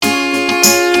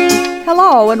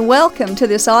Hello and welcome to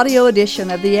this audio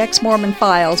edition of the Ex-Mormon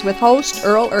Files with host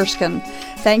Earl Erskine.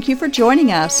 Thank you for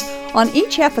joining us. On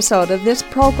each episode of this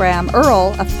program,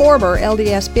 Earl, a former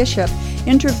LDS bishop,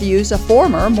 interviews a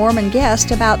former Mormon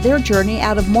guest about their journey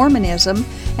out of Mormonism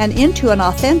and into an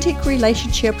authentic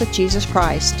relationship with Jesus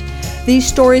Christ. These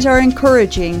stories are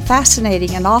encouraging,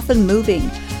 fascinating, and often moving.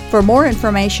 For more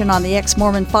information on the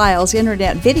Ex-Mormon Files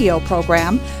internet video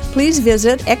program, please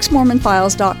visit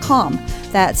exmormonfiles.com.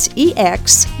 That's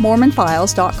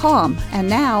exmormonfiles.com. And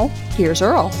now, here's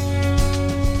Earl.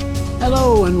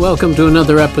 Hello, and welcome to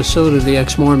another episode of the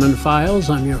Ex-Mormon Files.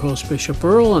 I'm your host, Bishop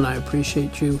Earl, and I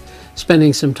appreciate you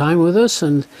spending some time with us.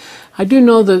 And I do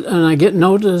know that, and I get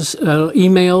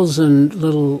emails and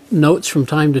little notes from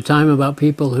time to time about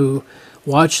people who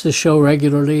watch the show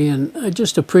regularly, and I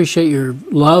just appreciate your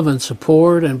love and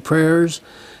support and prayers,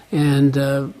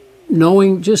 and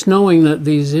knowing that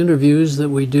these interviews that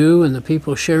we do and the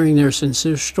people sharing their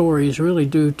sincere stories really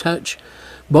do touch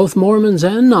both Mormons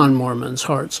and non-Mormons'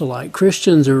 hearts alike.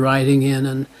 Christians are writing in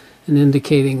and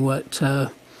indicating what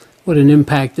an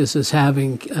impact this is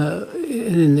having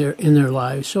in their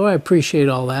lives. So I appreciate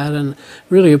all that, and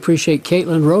really appreciate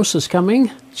Kaitlyn Rosas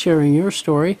coming, sharing your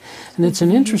story. And it's an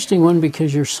interesting one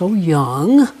because you're so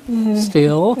young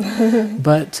still,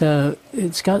 but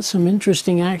it's got some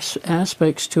interesting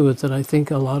aspects to it that I think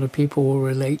a lot of people will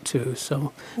relate to.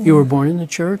 So you were born in the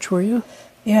church, were you?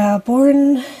 Yeah,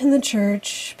 born in the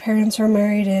church. Parents were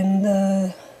married in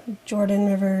the Jordan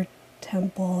River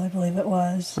Temple, I believe it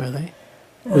was. Really?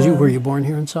 Were you born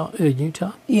here in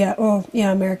Utah? Yeah,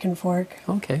 American Fork.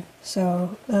 Okay.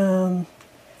 So,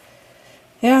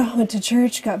 went to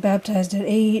church, got baptized at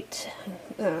 8.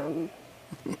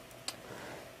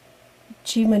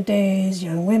 Achievement days,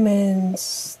 young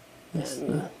women's.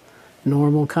 The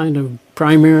normal kind of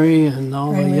primary and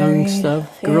all the young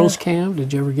stuff. Yeah. Girls' camp.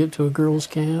 Did you ever get to a girls'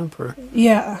 camp? Or?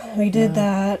 Yeah, we did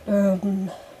that. And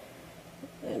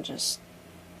just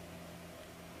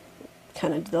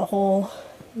kind of the whole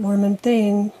Mormon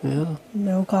thing. Yeah.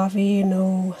 No coffee,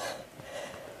 no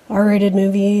R-rated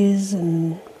movies,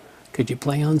 and... Could you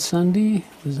play on Sunday?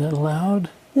 Was that allowed?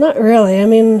 Not really. I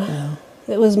mean,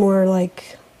 It was more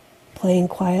like playing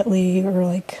quietly or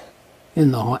like...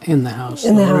 In the house.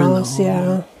 In the house,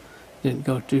 yeah. Didn't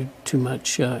go to too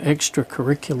much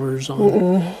extracurriculars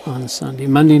on Sunday.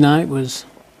 Monday night was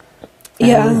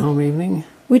family home evening?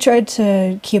 We tried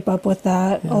to keep up with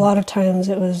that. Yeah. A lot of times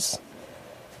it was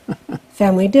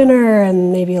family dinner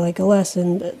and maybe like a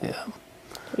lesson, but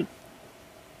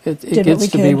it gets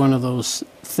to be one of those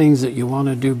things that you want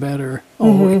to do better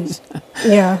always.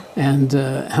 Yeah. And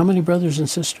how many brothers and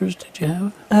sisters did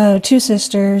you have? 2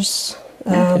 sisters.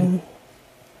 Okay.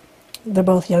 They're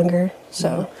both younger,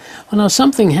 so. Well, now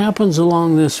something happens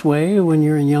along this way when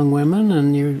you're in young women,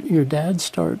 and your dad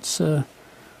starts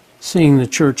seeing the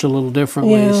church a little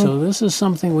differently. Yeah. So this is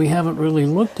something we haven't really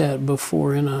looked at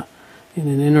before in an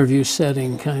interview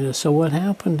setting, kind of. So what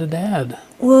happened to Dad?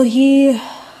 Well, the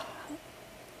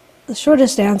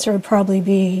shortest answer would probably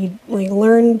be he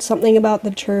learned something about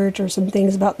the church or some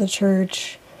things about the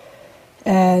church,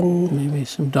 and maybe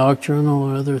some doctrinal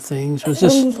or other things. Was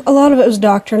this a lot of it was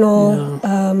doctrinal?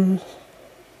 Yeah.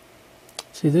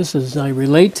 See, I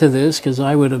relate to this because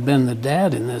I would have been the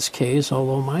dad in this case,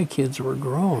 although my kids were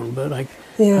grown. But I've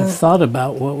thought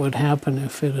about what would happen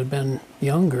if it had been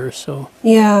younger. So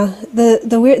yeah,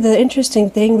 the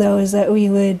interesting thing though is that we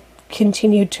would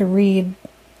continue to read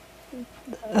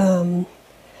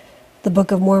the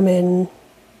Book of Mormon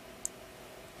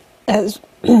as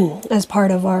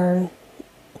part of our,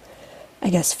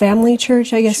 I guess, family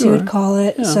church, I guess you would call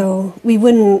it. Yeah. So we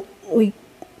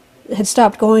had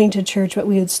stopped going to church, but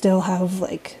we would still have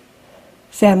like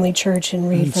family church and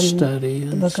read from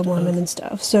the Book of Mormon and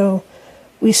stuff. So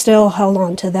we still held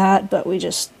on to that, but we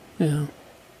just didn't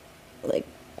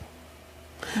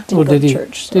go to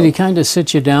church. So. Did he kind of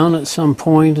sit you down at some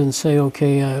point and say,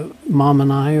 okay, Mom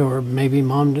and I, or maybe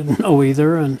Mom didn't know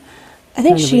either? And I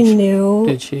think she knew.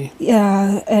 Did she?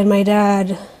 Yeah, and my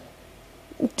dad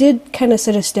did kind of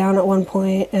sit us down at one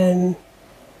point, and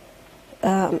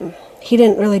he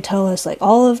didn't really tell us like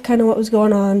all of kind of what was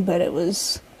going on, but it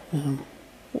was,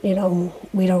 we don't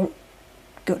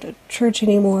go to church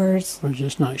anymore. We're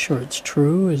just not sure it's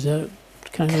true. Is that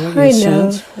kind of what you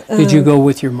sense? Did you go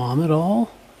with your mom at all?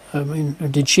 I mean,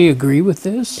 did she agree with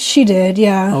this? She did,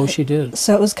 yeah. Oh, she did.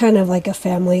 So it was kind of like a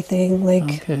family thing.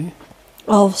 Like,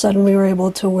 all of a sudden we were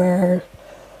able to wear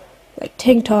like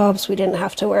tank tops. We didn't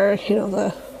have to wear,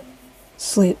 the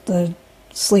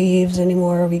sleeves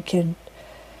anymore. We could.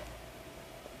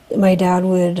 My dad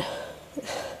would.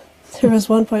 There was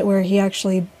one point where he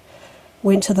actually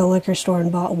went to the liquor store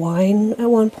and bought wine at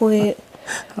one point.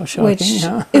 How shocking, which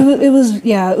huh?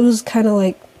 it was kind of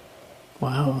like,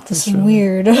 Wow. this is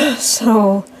weird.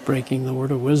 So breaking the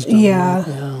word of wisdom.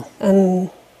 Yeah.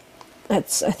 And I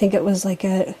think it was like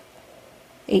at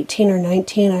 18 or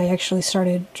 19, I actually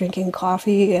started drinking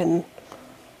coffee, and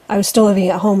I was still living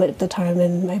at home at the time,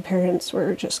 and my parents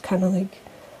were just kind of like,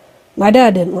 my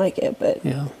dad didn't like it, but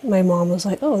my mom was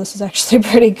like, oh, this is actually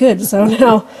pretty good. So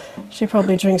now she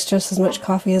probably drinks just as much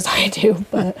coffee as I do.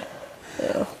 But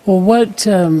yeah. Well, what,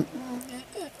 and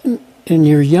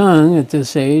you're young at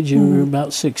this age, you were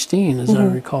about 16, as I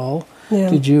recall. Yeah.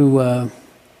 Did you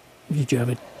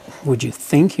have would you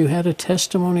think you had a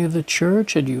testimony of the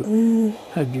church? Had you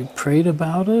prayed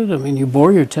about it? I mean, you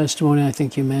bore your testimony, I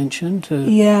think you mentioned,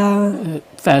 to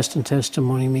fast and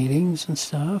testimony meetings and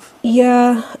stuff.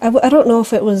 Yeah, I don't know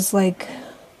if it was like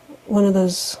one of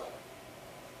those,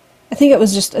 I think it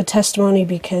was just a testimony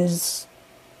because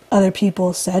other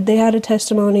people said they had a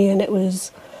testimony, and it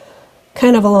was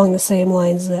kind of along the same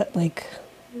lines that like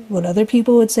what other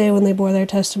people would say when they bore their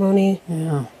testimony.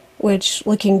 Yeah. Which,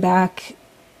 looking back,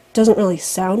 doesn't really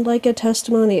sound like a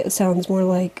testimony. It sounds more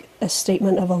like a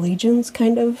statement of allegiance,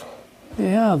 kind of.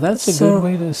 Yeah, that's a good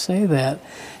way to say that.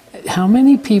 How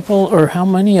many people, or how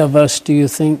many of us do you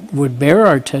think would bear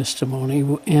our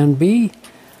testimony and be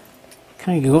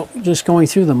kind of just going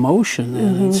through the motion?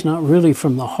 And it's not really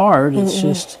from the heart. It's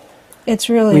just... It's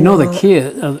really we know not. the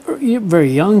kid,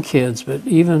 very young kids, but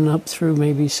even up through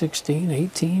maybe 16,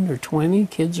 18, or 20,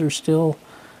 kids are still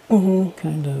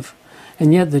kind of...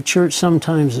 And yet the church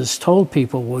sometimes has told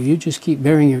people, well, you just keep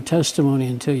bearing your testimony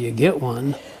until you get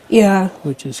one. Yeah.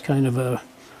 Which is kind of a...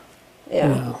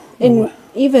 Yeah. And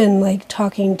even like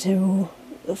talking to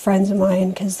friends of mine,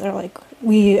 because they're like,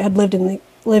 we had lived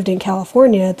in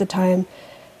California at the time,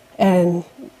 and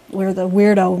we're the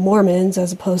weirdo Mormons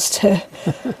as opposed to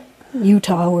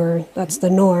Utah, where that's the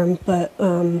norm. But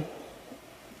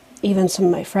even some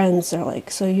of my friends, they're like,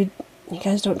 so you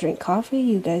guys don't drink coffee?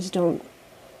 You guys don't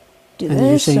do this? And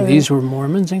you're saying these were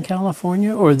Mormons in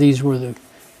California, or these were the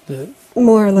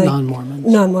more like non-Mormons?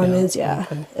 Non-Mormons, yeah.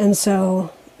 Okay. And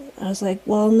so I was like,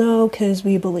 well, no, because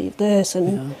we believe this.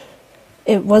 And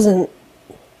it wasn't,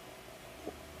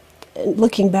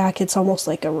 looking back, it's almost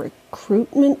like a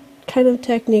recruitment kind of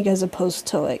technique as opposed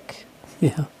to like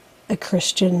a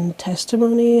Christian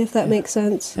testimony, if that makes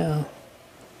sense. Yeah.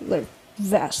 They're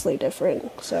vastly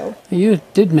different. So you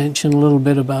did mention a little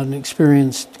bit about an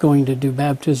experience going to do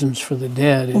baptisms for the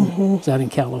dead. Is that in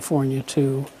California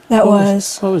too? What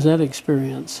was that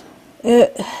experience?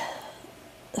 It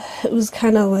was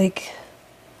kind of like,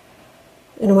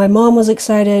 my mom was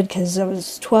excited because I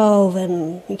was 12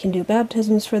 and we can do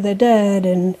baptisms for the dead,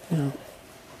 and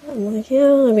I'm like,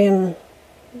 I mean,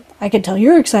 I could tell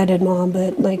you're excited, Mom,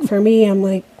 but like for me, I'm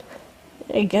like,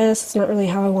 I guess it's not really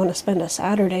how I want to spend a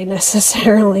Saturday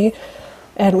necessarily.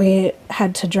 And we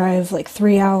had to drive like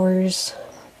 3 hours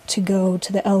to go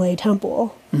to the LA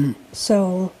temple.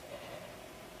 So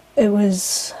it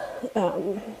was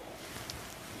a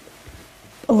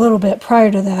little bit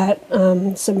prior to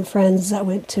that, some friends that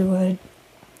went to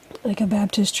a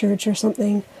Baptist church or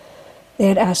something, they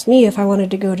had asked me if I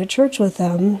wanted to go to church with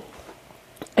them,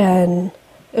 and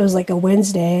it was like a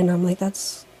Wednesday, and I'm like,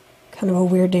 that's kind of a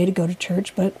weird day to go to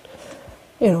church, but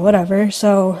whatever.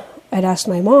 So I'd asked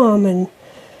my mom, and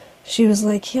she was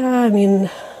like, yeah, I mean,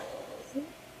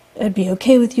 I'd be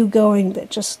okay with you going, but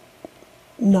just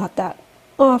not that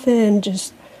often,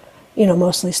 just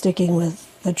mostly sticking with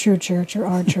the true church or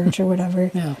our church or whatever.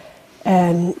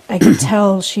 And I could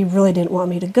tell she really didn't want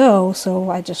me to go, so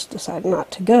I just decided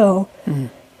not to go. And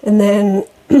then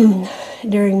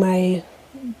during my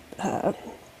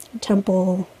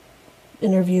temple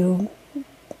interview,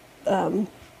 to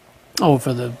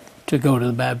go to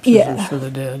the baptisms for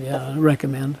the dead, I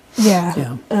recommend.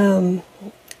 The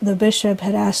bishop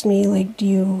had asked me, like, do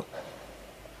you,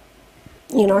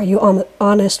 are you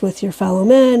honest with your fellow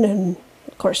men? And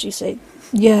of course you say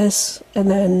yes. And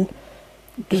then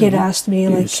he had asked me,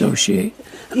 do like, you associate?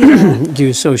 Do you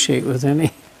associate with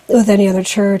any other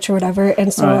church or whatever?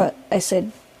 And so I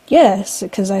said yes,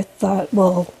 because I thought,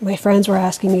 well, my friends were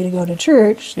asking me to go to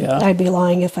church. I'd be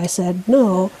lying if I said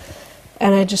no.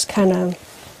 And I just kind of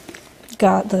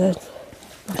got the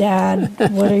dad,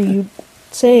 what are you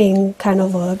saying kind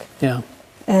of look.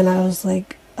 And I was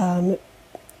like,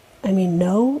 I mean,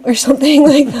 no, or something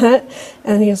like that.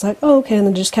 And he was like, oh, okay. And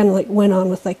then just kind of like went on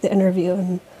with like the interview.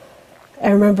 And I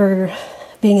remember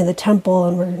being in the temple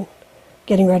and we're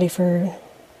getting ready for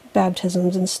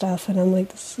baptisms and stuff. And I'm like,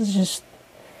 this is just,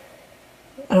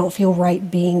 I don't feel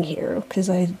right being here, because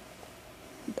I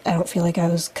I don't feel like I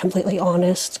was completely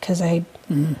honest, because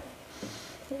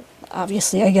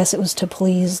obviously, I guess it was to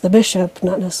please the bishop,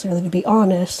 not necessarily to be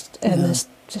honest, and this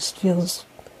just feels...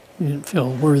 You didn't feel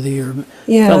worthy or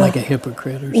Yeah. felt like a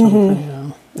hypocrite or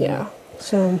something. Yeah.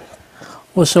 So...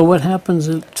 Well, so what happens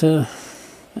at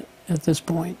this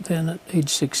point then, at age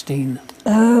 16?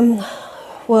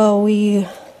 Well, we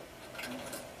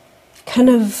had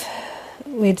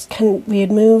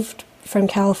moved from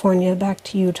California back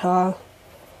to Utah,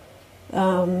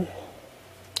 and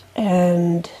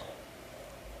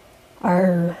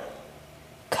our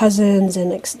cousins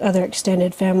and other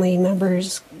extended family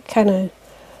members kind of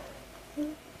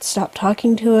stopped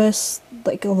talking to us,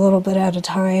 like a little bit at a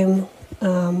time.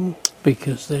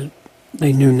 Because they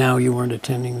knew now you weren't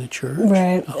attending the church.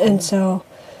 Right. Oh. And so,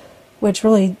 which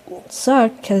really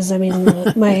sucked, because, I mean,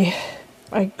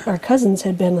 our cousins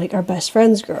had been, like, our best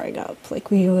friends growing up. Like,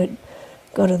 we would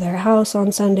go to their house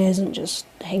on Sundays and just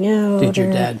hang out. Did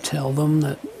your dad tell them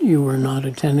that you were not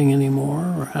attending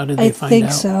anymore, or how did they find out? I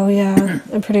think so, yeah.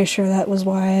 I'm pretty sure that was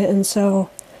why. And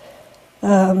so,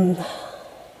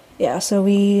 yeah, so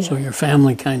we... So your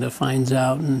family kind of finds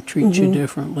out and treats you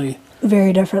differently.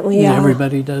 Very differently, yeah.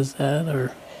 Everybody does that,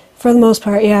 or? For the most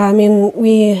part, yeah. I mean,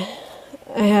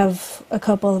 I have a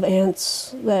couple of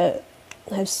aunts that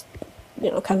have,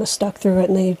 kind of stuck through it,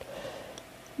 and they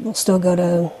will still go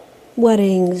to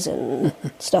weddings and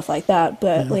stuff like that.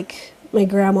 But, like, my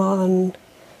grandma on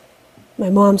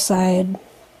my mom's side,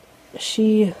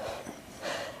 she,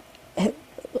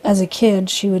 as a kid,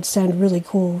 she would send really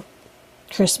cool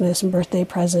Christmas and birthday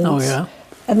presents. Oh, yeah?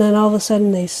 And then all of a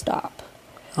sudden they stop.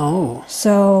 Oh.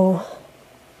 So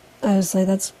I was like,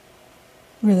 that's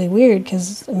really weird,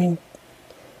 because, I mean...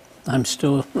 I'm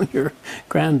still your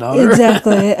granddaughter.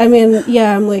 Exactly. I mean,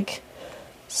 yeah, I'm like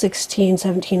 16,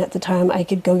 17 at the time. I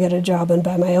could go get a job and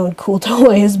buy my own cool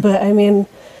toys, but I mean,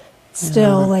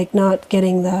 still, like, not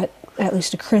getting that, at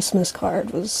least a Christmas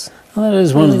card was... Well, that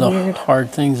is really one of the weird.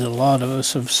 hard things a lot of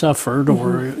us have suffered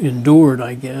or endured,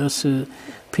 I guess.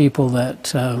 People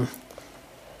that...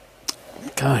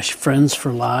 friends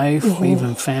for life,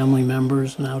 even family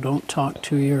members now don't talk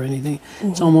to you or anything.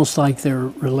 It's almost like their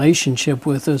relationship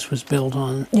with us was built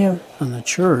on the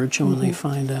church, and when they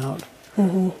find out.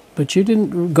 But you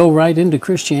didn't go right into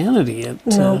Christianity,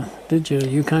 did you?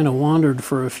 You kind of wandered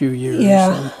for a few years.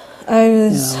 Yeah, I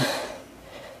was,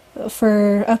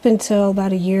 for up until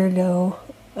about a year ago,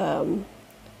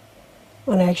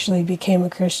 when I actually became a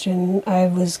Christian, I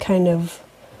was kind of...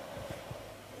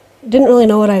 didn't really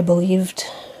know what I believed,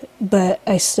 but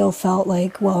I still felt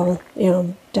like, well,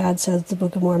 Dad says the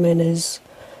Book of Mormon is,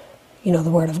 the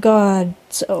Word of God,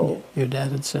 so... Your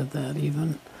dad had said that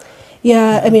even?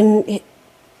 Yeah, I mean,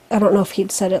 I don't know if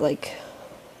he'd said it, like,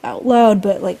 out loud,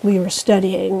 but, like, we were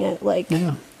studying it, like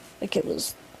it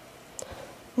was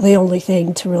the only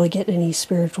thing to really get any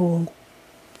spiritual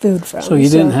food from. So you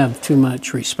didn't have too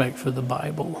much respect for the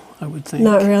Bible, I would think?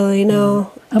 Not really,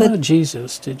 no. How about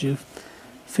Jesus? Did you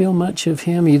feel much of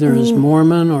him, either as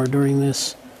Mormon or during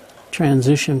this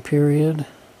transition period?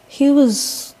 He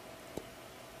was,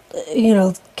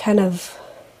 kind of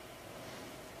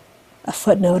a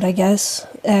footnote, I guess.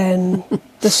 And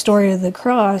the story of the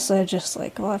cross, I just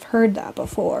like, well, I've heard that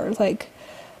before. Like,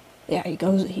 yeah, he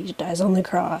dies on the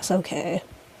cross. Okay,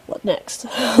 what next?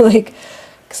 Like,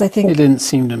 because I think... It didn't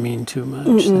seem to mean too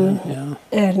much then, yeah.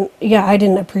 And, yeah, I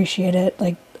didn't appreciate it,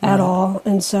 like, at all.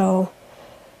 And so...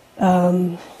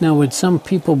 Now, would some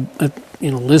people,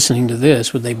 listening to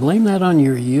this, would they blame that on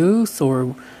your youth,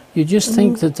 or you just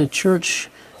think that the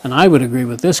church, and I would agree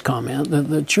with this comment, that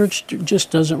the church just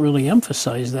doesn't really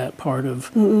emphasize that part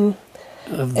of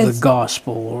the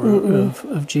gospel or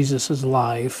of Jesus'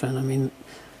 life? And I mean,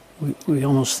 we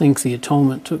almost think the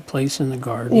atonement took place in the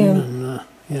garden.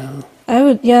 And I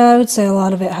would say a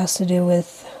lot of it has to do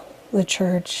with the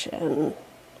church and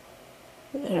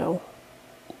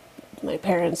my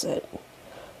parents, that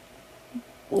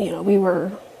we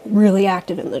were really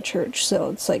active in the church, so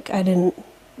it's like I didn't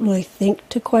really think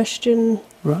to question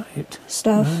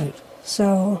stuff.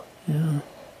 So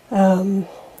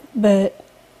but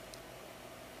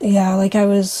yeah, like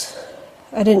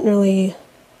I didn't really,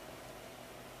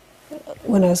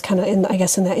 when I was kind of in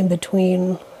that in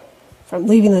between from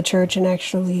leaving the church and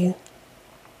actually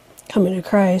coming to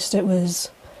Christ, it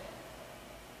was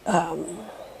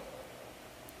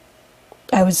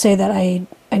I would say that I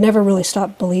never really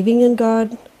stopped believing in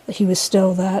God. He was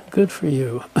still that. Good for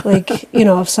you. Like,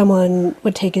 if someone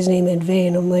would take his name in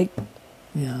vain, I'm like,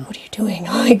 what are you doing?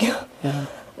 Like,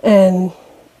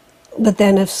 but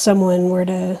then if someone were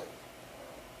to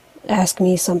ask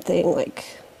me something like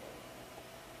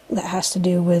that has to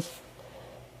do with,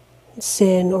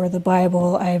 sin or the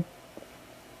Bible, I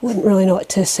wouldn't really know what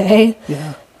to say.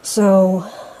 Yeah. So,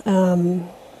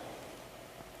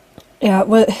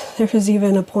 there was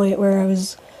even a point where I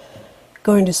was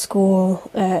going to school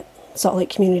at Salt Lake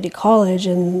Community College,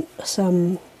 and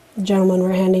some gentlemen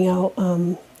were handing out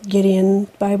Gideon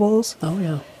Bibles. Oh,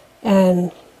 yeah.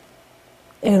 And,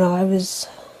 I was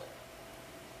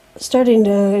starting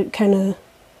to kind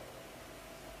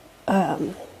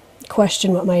of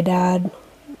question what my dad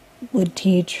would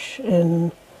teach,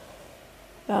 and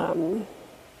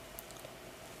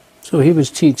so he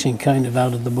was teaching kind of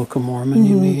out of the Book of Mormon,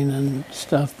 you mean, and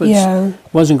stuff, but yeah.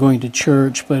 wasn't going to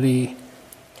church, but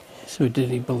so did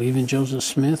he believe in Joseph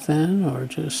Smith then, or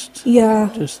just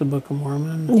the Book of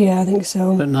Mormon? Yeah, I think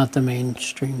so. But not the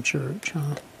mainstream church,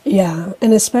 huh? Yeah,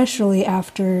 and especially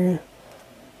after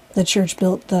the church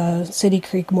built the City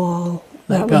Creek Mall.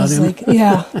 That got was him. like,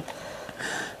 yeah.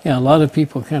 Yeah, a lot of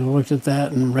people kind of looked at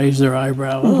that and raised their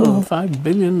eyebrow. Oh, $5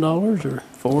 billion or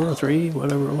 4 or 3,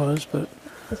 whatever it was. But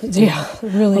yeah,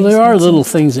 really. Well, there are little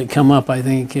things that come up, I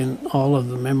think, in all of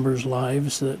the members'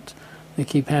 lives that they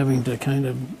keep having to kind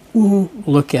of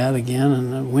look at again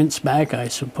and wince back, I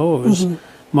suppose.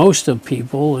 Most of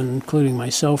people, including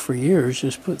myself for years,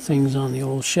 just put things on the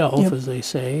old shelf, as they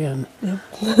say, and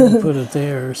put it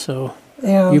there. So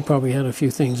yeah. You probably had a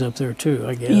few things up there too,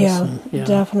 I guess. Yeah, And,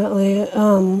 definitely.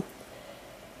 When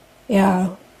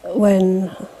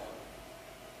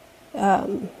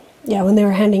when they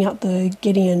were handing out the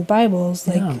Gideon Bibles,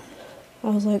 I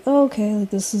was like, oh, okay, like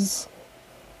this is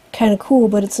kind of cool,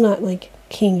 but it's not like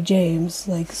King James,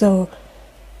 like, so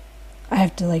I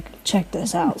have to like check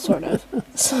this out, sort of.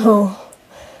 So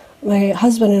my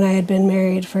husband and I had been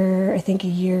married for I think a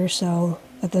year or so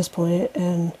at this point,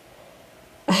 and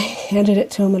I handed it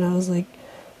to him, and I was like,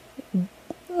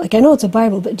 I know it's a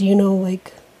Bible, but do you know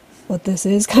like what this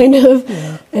is, kind of?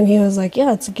 Yeah. And he was like,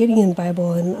 yeah, it's a Gideon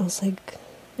Bible. And I was like,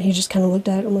 he just kind of looked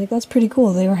at it. I'm like, that's pretty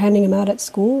cool. They were handing them out at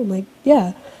school. I'm like,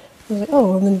 yeah. I was like,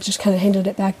 oh, and then just kind of handed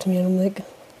it back to me, and I'm like,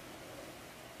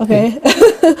 okay.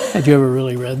 Had you ever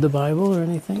really read the Bible or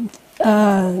anything?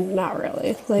 Not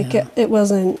really. Like it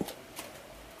wasn't.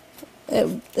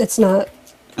 It's not.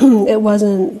 It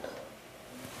wasn't.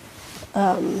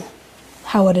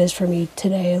 How it is for me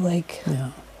today, like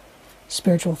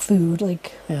spiritual food,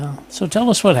 like. Yeah. So tell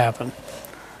us what happened.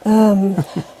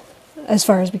 As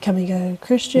far as becoming a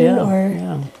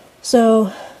Christian,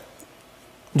 so.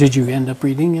 Did you end up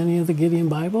reading any of the Gideon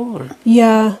Bible, or?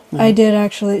 Yeah, I did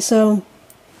actually. So,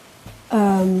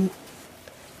 I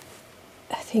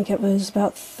think it was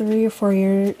about 3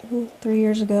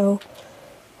 years ago.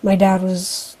 My dad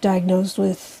was diagnosed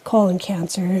with colon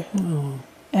cancer,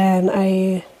 and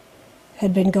I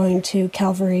had been going to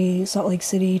Calvary Salt Lake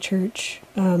City Church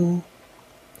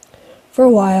for a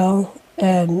while,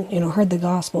 and heard the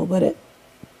gospel, but it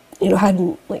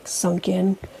hadn't like sunk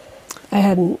in. I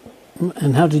hadn't.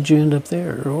 And how did you end up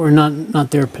there? Or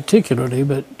not there particularly,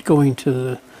 but going to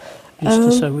the, just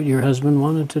decide what your husband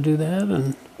wanted to do that?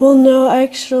 And well, no,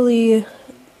 actually,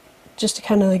 just to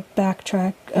kind of like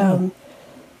backtrack,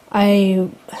 I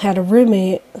had a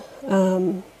roommate,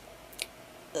 and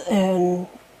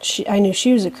I knew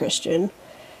she was a Christian,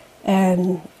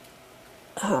 and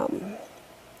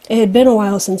it had been a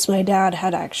while since my dad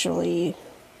had actually...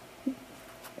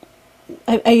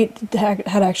 I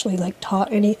had actually like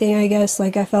taught anything, I guess.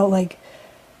 Like I felt like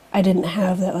I didn't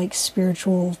have that like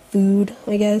spiritual food,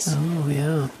 I guess. Oh,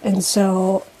 yeah. And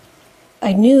so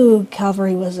I knew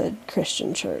Calvary was a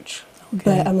Christian church,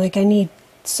 but I'm like, I need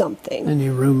something. And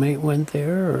your roommate went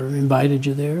there or invited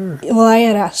you there? Or? Well, I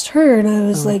had asked her, and I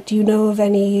was like, do you know of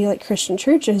any like Christian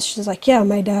churches? She's like, yeah,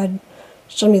 my dad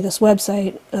showed me this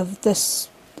website of this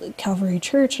Calvary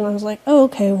church, and I was like, oh,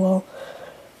 okay, well...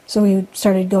 So we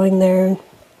started going there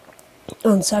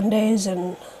on Sundays,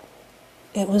 and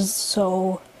it was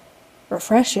so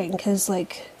refreshing because,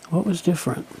 like... What was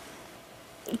different?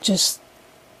 Just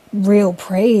real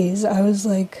praise. I was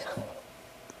like,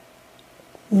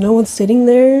 no one's sitting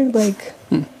there, like,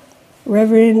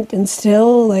 reverent and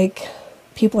still, like,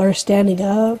 people are standing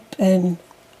up, and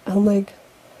I'm like,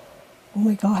 oh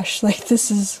my gosh, like, this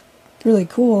is really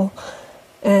cool.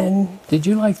 And... Did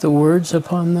you like the words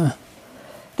upon the...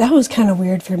 That was kind of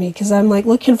weird for me because I'm like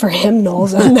looking for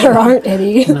hymnals and there aren't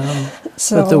any. No,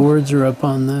 so, but the words are up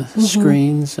on the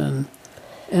screens, and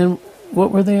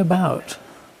what were they about?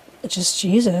 Just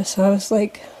Jesus. I was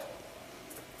like,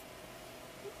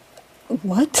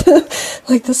 what?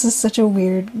 Like, this is such a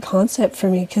weird concept for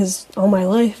me because all my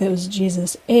life it was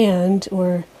Jesus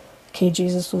okay,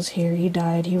 Jesus was here, he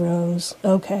died, he rose,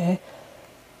 okay.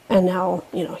 And now,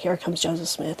 here comes Joseph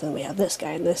Smith, and we have this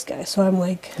guy and this guy. So I'm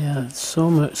like... Yeah, it's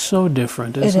so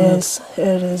different, isn't it?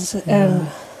 It is. Yeah.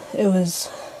 And it was...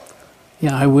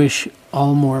 Yeah, I wish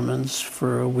all Mormons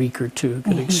for a week or two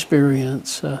could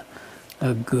experience a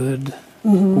good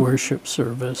worship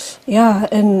service. Yeah,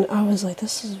 and I was like,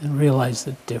 this is... And realize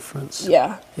the difference.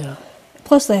 Yeah. Yeah.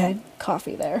 Plus, they had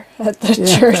coffee there at the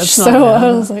church. That's not So bad.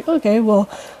 I was like, okay, well,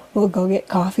 we'll go get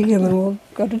coffee and then we'll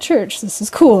go to church. This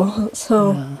is cool.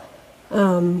 So... Yeah.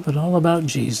 But all about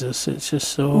Jesus. It's just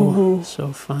so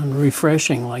fun,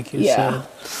 refreshing, like you said.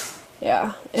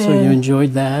 Yeah. So you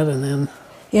enjoyed that, and then...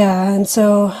 Yeah, and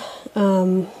so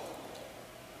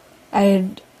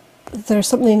there's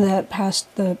something that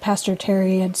Pastor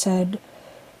Terry had said,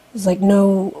 is like,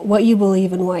 know what you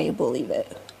believe and why you believe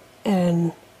it.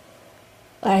 And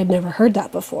I had never heard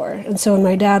that before. And so when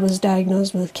my dad was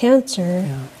diagnosed with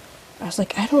cancer, I was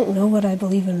like, I don't know what I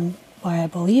believe and why I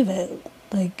believe it.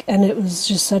 Like, and it was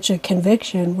just such a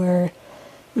conviction where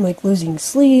I'm like losing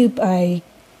sleep.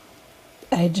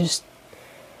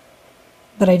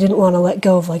 But I didn't want to let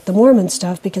go of like the Mormon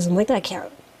stuff because I'm like, that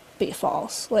can't be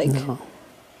false. Like,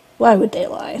 why would they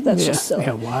lie? That's just silly.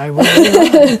 Yeah, why would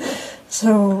they lie?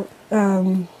 So,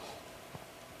 and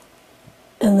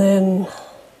then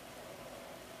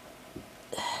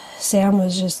Sam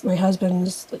was just, my husband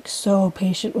was like so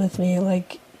patient with me.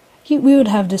 Like, we would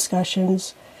have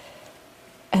discussions,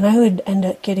 and I would end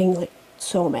up getting like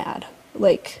so mad.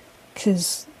 Like,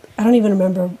 because I don't even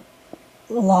remember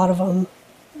a lot of them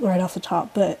right off the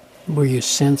top, but... Were you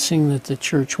sensing that the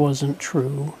church wasn't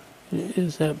true?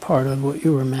 Is that part of what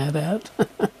you were mad at?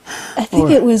 I think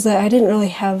it was that I didn't really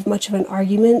have much of an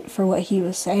argument for what he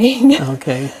was saying.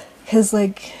 Okay. Because,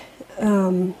 like,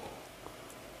 I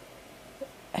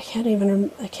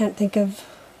can't think of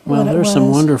Well, what it there's was.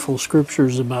 some wonderful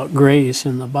scriptures about grace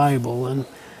in the Bible, and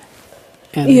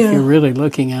if you're really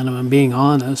looking at them and being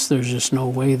honest, there's just no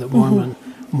way that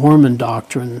Mormon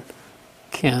doctrine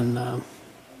can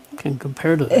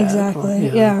compare to that. Exactly.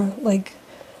 Yeah. Like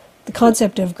the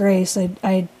concept of grace,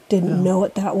 I didn't know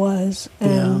what that was,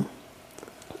 and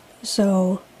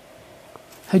so.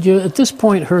 Had you at this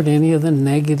point heard any of the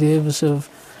negatives of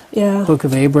Yeah. Book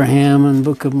of Abraham and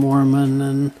Book of Mormon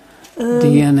and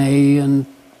DNA and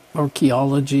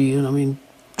archaeology and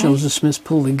Joseph Smith's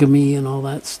polygamy and all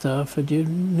that stuff? Had you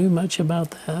knew much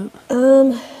about that?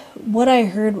 What I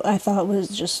heard, I thought was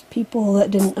just people that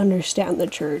didn't understand the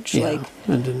church, and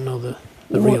didn't know the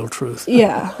real truth.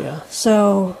 Yeah. Yeah.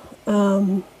 So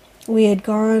Sam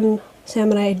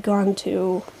and I had gone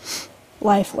to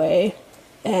Lifeway,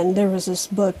 and there was this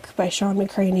book by Sean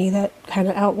McCraney that kind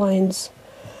of outlines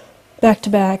back to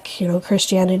back,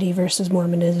 Christianity versus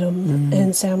Mormonism.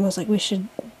 And Sam was like, we should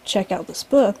check out this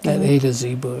book. That A to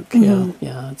Z book. Yeah,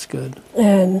 that's good.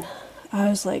 And I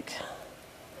was like,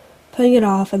 putting it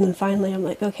off, and then finally I'm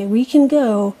like, okay, we can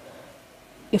go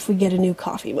if we get a new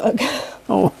coffee mug.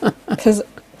 Oh, because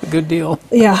a good deal.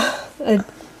 Yeah,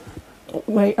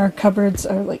 our cupboards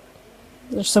are like,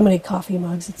 there's so many coffee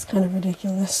mugs, it's kind of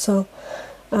ridiculous. So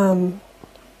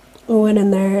we went in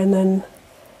there, and then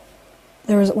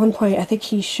there was at one point, I think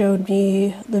he showed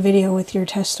me the video with your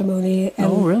testimony. And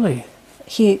oh, really?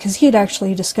 Because he had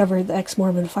actually discovered the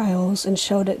Ex-Mormon files and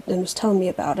showed it and was telling me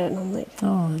about it, and I'm like,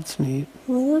 oh, that's neat.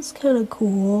 Well, that's kind of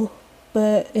cool,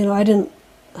 but I didn't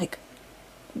like.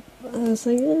 I was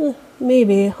like,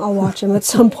 maybe I'll watch him at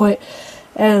some point.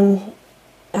 And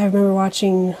I remember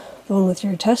watching the one with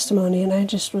your testimony, and I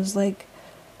just was like,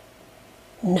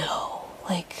 no,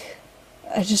 like,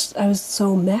 I was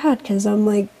so mad because I'm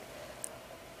like,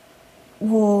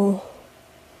 well,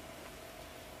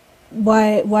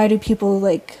 why do people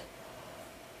like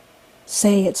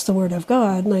say it's the Word of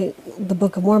God? Like, the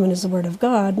Book of Mormon is the Word of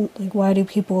God. Like, why do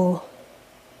people...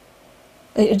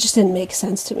 It just didn't make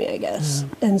sense to me, I guess.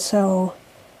 And so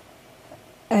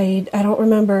I don't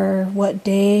remember what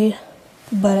day,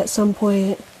 but at some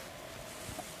point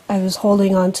I was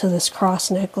holding on to this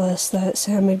cross necklace that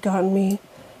Sam had gotten me,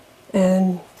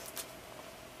 and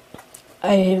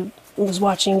I was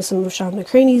watching some of Sean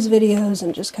McCraney's videos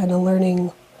and just kind of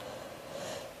learning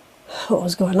what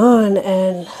was going on,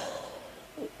 and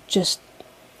just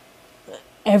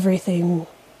everything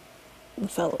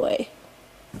fell away.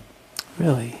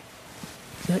 Really?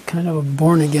 Is that kind of a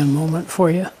born-again moment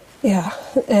for you? Yeah,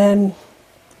 and...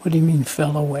 What do you mean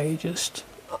fell away? Just...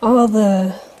 all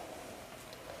the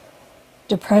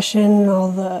depression,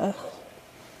 all the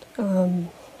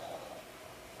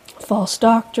false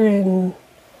doctrine,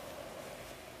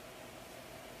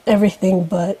 everything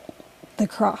but the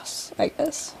cross, I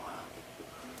guess.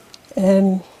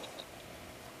 And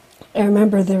I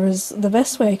remember the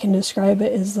best way I can describe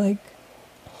it is like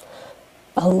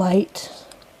a light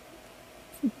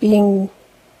being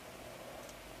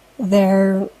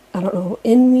there, I don't know,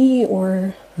 in me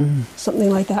or something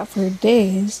like that for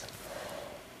days.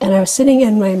 And I was sitting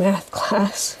in my math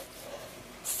class,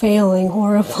 failing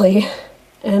horribly,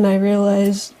 and I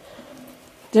realized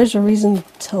there's a reason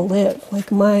to live.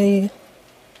 Like, my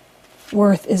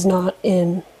worth is not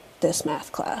in this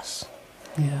math class.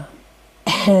 Yeah.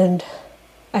 And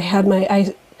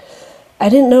I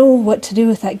didn't know what to do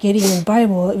with that Gideon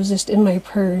Bible. It was just in my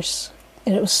purse,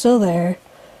 and it was still there.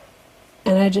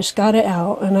 And I just got it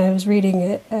out, and I was reading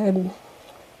it, and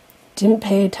didn't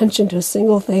pay attention to a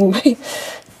single thing my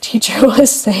teacher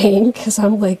was saying, because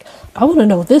I'm like, I want to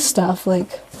know this stuff.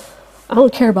 Like, I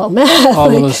don't care about math.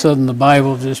 All of a sudden, the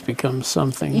Bible just becomes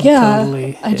something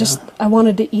totally... I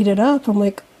wanted to eat it up. I'm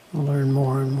like... learn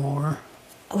more and more.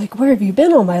 Like, where have you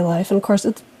been all my life? And of course,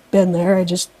 it's been there. I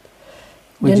just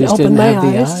didn't open my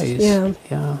eyes. Yeah.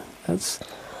 Yeah, that's...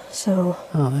 So...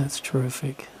 Oh, that's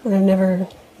terrific. And I've never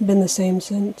been the same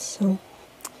since, so...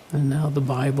 And now the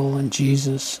Bible and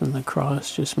Jesus and the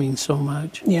cross just mean so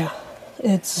much. Yeah,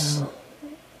 it's...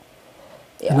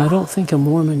 Yeah. And I don't think a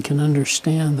Mormon can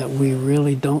understand that we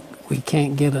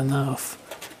can't get enough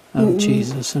of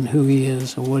Jesus and who he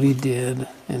is and what he did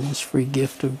and his free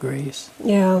gift of grace.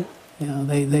 Yeah. Yeah,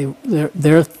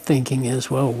 their thinking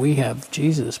is, well, we have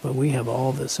Jesus, but we have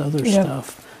all this other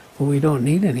stuff. But we don't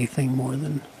need anything more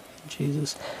than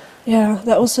Jesus. Yeah,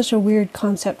 that was such a weird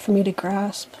concept for me to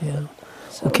grasp. Yeah.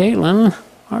 So. Well, Kaitlyn,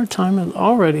 our time is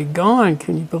already gone.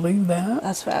 Can you believe that?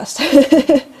 That's fast.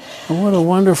 Well, what a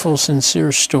wonderful,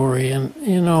 sincere story.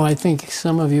 And, I think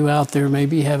some of you out there may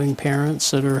be having parents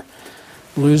that are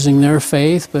losing their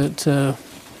faith, but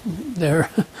they're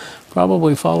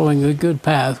probably following a good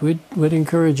path. We'd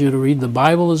encourage you to read the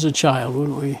Bible as a child,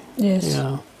 wouldn't we? Yes.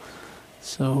 Yeah.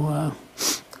 So,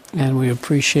 and we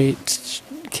appreciate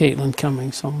Kaitlyn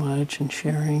coming so much and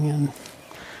sharing. And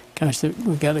gosh,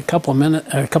 we've got a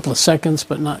couple of seconds,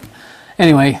 but not.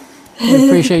 Anyway, we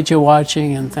appreciate you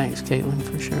watching, and thanks, Kaitlyn,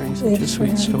 for sharing such a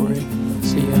sweet story.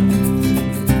 See ya.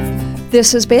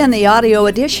 This has been the audio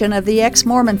edition of the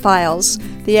Ex-Mormon Files.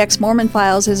 The Ex-Mormon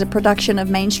Files is a production of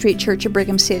Main Street Church of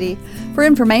Brigham City. For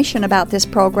information about this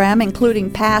program,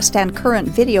 including past and current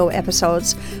video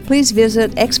episodes, please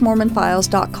visit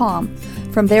exmormonfiles.com.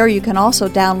 From there, you can also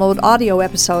download audio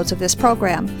episodes of this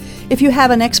program. If you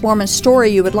have an Ex-Mormon story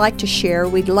you would like to share,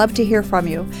 we'd love to hear from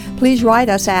you. Please write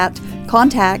us at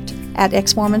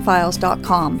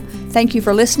contact@exmormonfiles.com. Thank you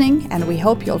for listening, and we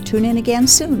hope you'll tune in again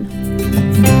soon.